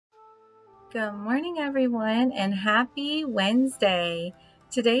Good morning, everyone, and happy Wednesday.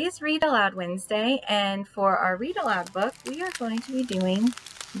 Today is Read Aloud Wednesday, and for our Read Aloud book, we are going to be doing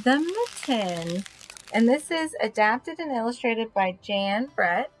The Mitten. And this is adapted and illustrated by Jan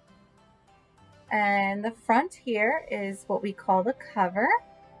Brett. And the front here is what we call the cover,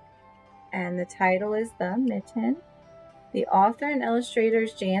 and the title is The Mitten. The author and illustrator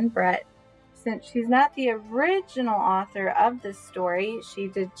is Jan Brett. Since she's not the original author of this story, she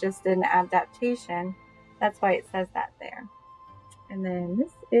did an adaptation. That's why it says that there. And then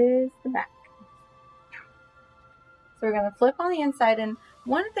this is the back. So we're going to flip on the inside. And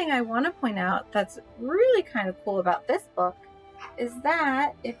one thing I want to point out that's really kind of cool about this book is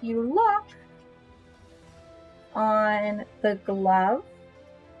that if you look on the glove,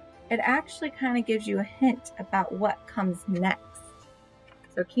 it actually kind of gives you a hint about what comes next.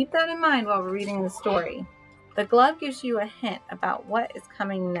 So keep that in mind while we're reading the story. The glove gives you a hint about what is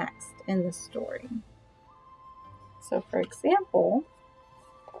coming next in the story. So for example,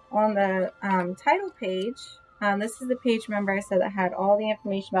 on the title page, this is the page, remember I said that had all the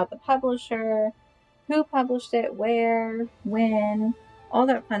information about the publisher, who published it, where, when, all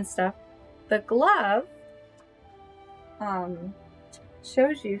that fun stuff. The glove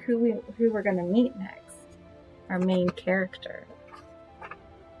shows you who we're going to meet next, our main character.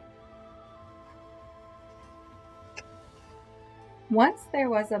 Once there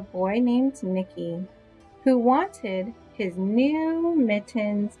was a boy named Nicky who wanted his new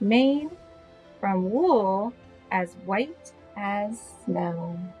mittens made from wool as white as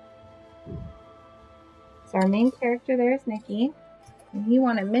snow. So our main character there is Nicky, and he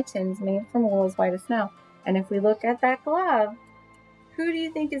wanted mittens made from wool as white as snow. And if we look at that glove, who do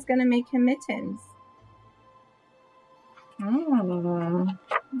you think is going to make him mittens?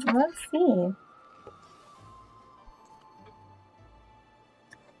 Let's see.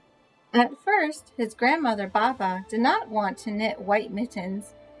 At first, his grandmother, Baba, did not want to knit white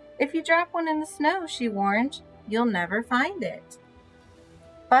mittens. If you drop one in the snow, she warned, you'll never find it.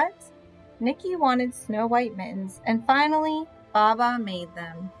 But Nicky wanted snow white mittens, and finally, Baba made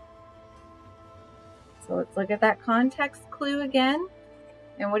them. So let's look at that context clue again.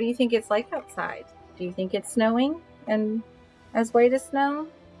 And what do you think it's like outside? Do you think it's snowing and as white as snow?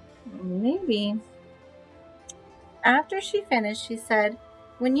 Maybe. After she finished, she said,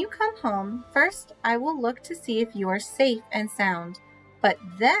 "When you come home, first I will look to see if you are safe and sound, but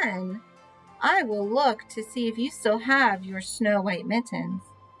then I will look to see if you still have your snow white mittens."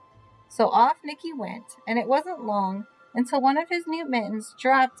 So off Nicky went, and it wasn't long until one of his new mittens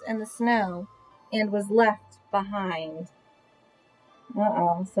dropped in the snow and was left behind.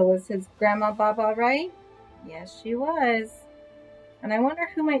 So was his grandma Baba right? Yes, she was. And I wonder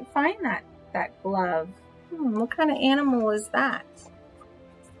who might find that glove. What kind of animal is that?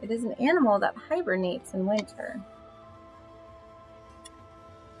 It is an animal that hibernates in winter.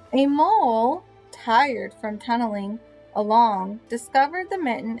 A mole, tired from tunneling along, discovered the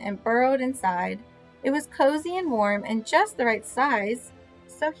mitten and burrowed inside. It was cozy and warm and just the right size,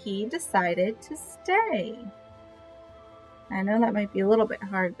 so he decided to stay. I know that might be a little bit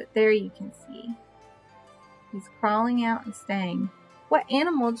hard, but there you can see. He's crawling out and staying. What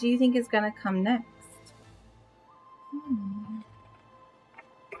animal do you think is going to come next?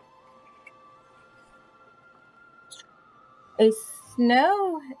 A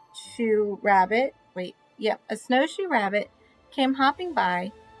snowshoe rabbit came hopping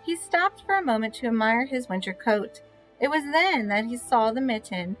by. He stopped for a moment to admire his winter coat. It was then that he saw the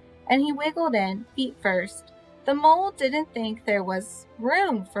mitten, and he wiggled in, feet first. The mole didn't think there was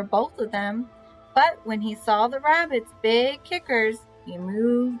room for both of them, but when he saw the rabbit's big kickers, he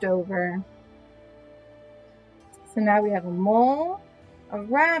moved over. So now we have a mole, a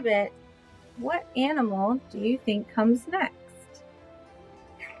rabbit. What animal do you think comes next?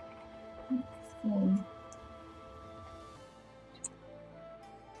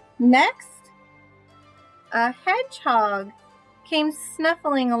 Next, a hedgehog came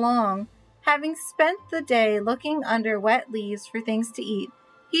snuffling along. Having spent the day looking under wet leaves for things to eat,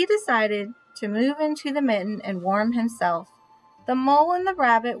 he decided to move into the mitten and warm himself. The mole and the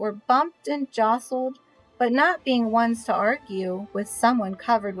rabbit were bumped and jostled, but not being ones to argue with someone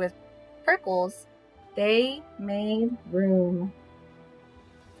covered with prickles, they made room.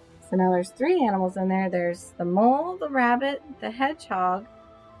 So now there's three animals in there. There's the mole, the rabbit, the hedgehog.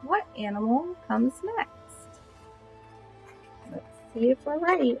 What animal comes next? Let's see if we're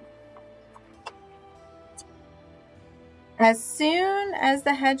right. As soon as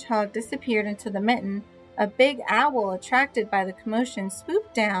the hedgehog disappeared into the mitten, a big owl, attracted by the commotion,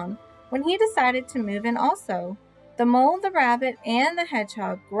 swooped down when he decided to move in also. The mole, the rabbit, and the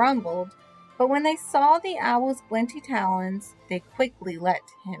hedgehog grumbled But when they saw the owl's glinty talons, they quickly let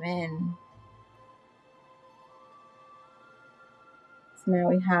him in. So now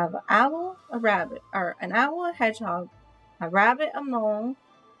we have an owl, a rabbit, or an owl, a hedgehog, a rabbit, a mole,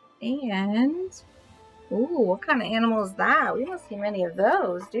 and ooh, what kind of animal is that? We don't see many of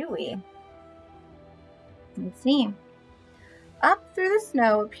those, do we? Let's see. Up through the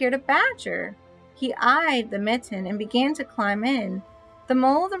snow appeared a badger. He eyed the mitten and began to climb in. The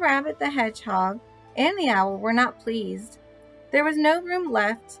mole, the rabbit, the hedgehog, and the owl were not pleased. There was no room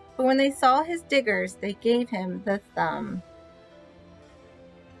left, but when they saw his diggers, they gave him the thumb.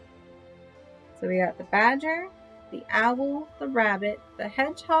 So we got the badger, the owl, the rabbit, the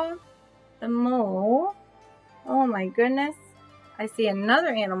hedgehog, the mole. Oh my goodness. I see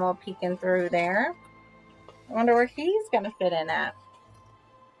another animal peeking through there. I wonder where he's going to fit in at.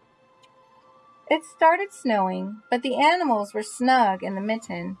 It started snowing, but the animals were snug in the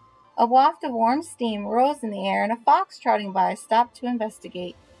mitten. A waft of warm steam rose in the air, and a fox trotting by stopped to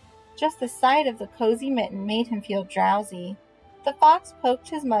investigate. Just the sight of the cozy mitten made him feel drowsy. The fox poked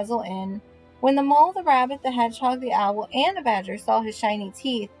his muzzle in. When the mole, the rabbit, the hedgehog, the owl, and the badger saw his shiny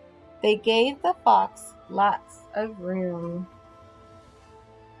teeth, they gave the fox lots of room.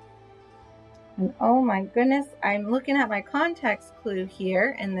 And oh my goodness, I'm looking at my context clue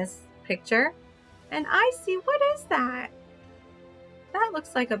here in this picture, and I see, what is that? That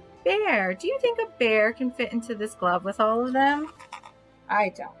looks like a bear. Do you think a bear can fit into this glove with all of them?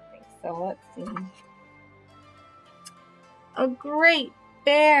 I don't think so. Let's see. A great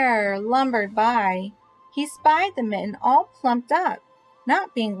bear lumbered by. He spied the mitten all plumped up.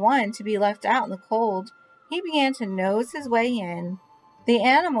 Not being one to be left out in the cold, he began to nose his way in. The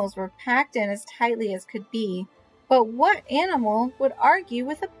animals were packed in as tightly as could be, but what animal would argue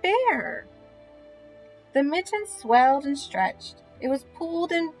with a bear? The mitten swelled and stretched. It was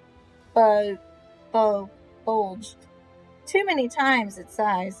pulled and bulged too many times its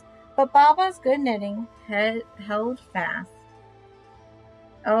size, but Baba's good knitting held fast.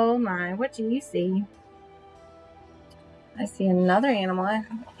 Oh my, what do you see? I see another animal. I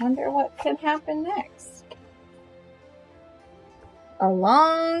wonder what could happen next.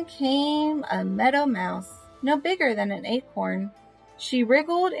 Along came a meadow mouse, no bigger than an acorn. She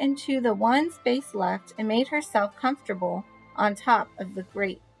wriggled into the one space left and made herself comfortable on top of the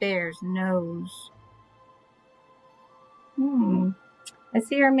great bear's nose. I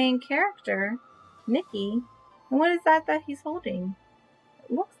see our main character, Nicky. And what is that he's holding?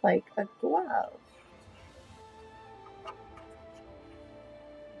 It looks like a glove.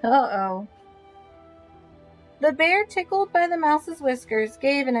 Uh-oh. The bear, tickled by the mouse's whiskers,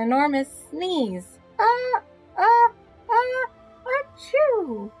 gave an enormous sneeze.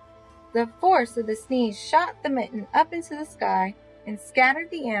 Achoo! The force of the sneeze shot the mitten up into the sky and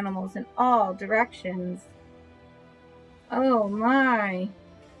scattered the animals in all directions. Oh my.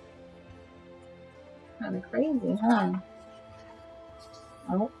 Kind of crazy, huh?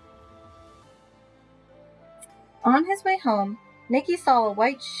 Oh. On his way home, Nicky saw a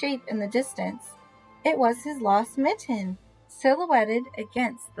white shape in the distance. It was his lost mitten, silhouetted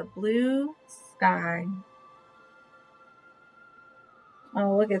against the blue sky.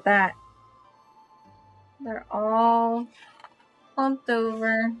 Oh, look at that. They're all plumped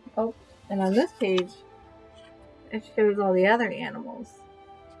over. Oh, and on this page, it shows all the other animals.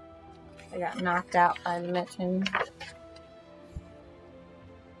 They got knocked out by the mitten.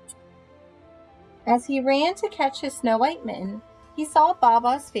 As he ran to catch his snow-white mitten, he saw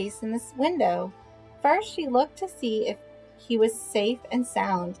Baba's face in this window. First, she looked to see if he was safe and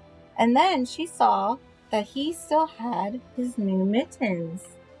sound, and then she saw that he still had his new mittens.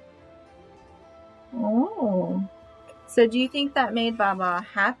 Oh. So do you think that made Baba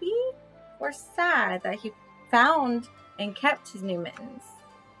happy or sad that he found and kept his new mittens?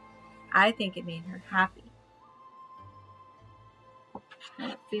 I think it made her happy.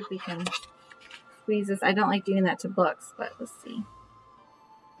 Let's see if we can squeeze this. I don't like doing that to books, but let's see.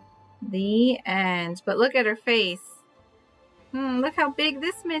 The end. But look at her face. Look how big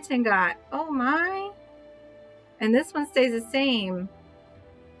this mitten got. Oh my. And this one stays the same.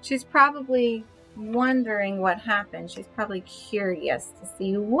 She's probably wondering what happened. She's probably curious to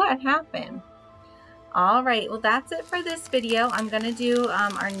see what happened. All right, well, that's it for this video. I'm going to do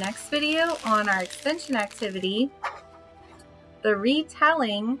our next video on our extension activity, the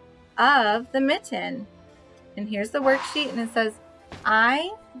retelling of the mitten. And here's the worksheet, and it says, I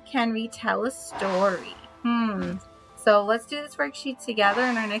can retell a story. So let's do this worksheet together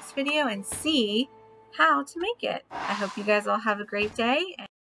in our next video and see how to make it. I hope you guys all have a great day.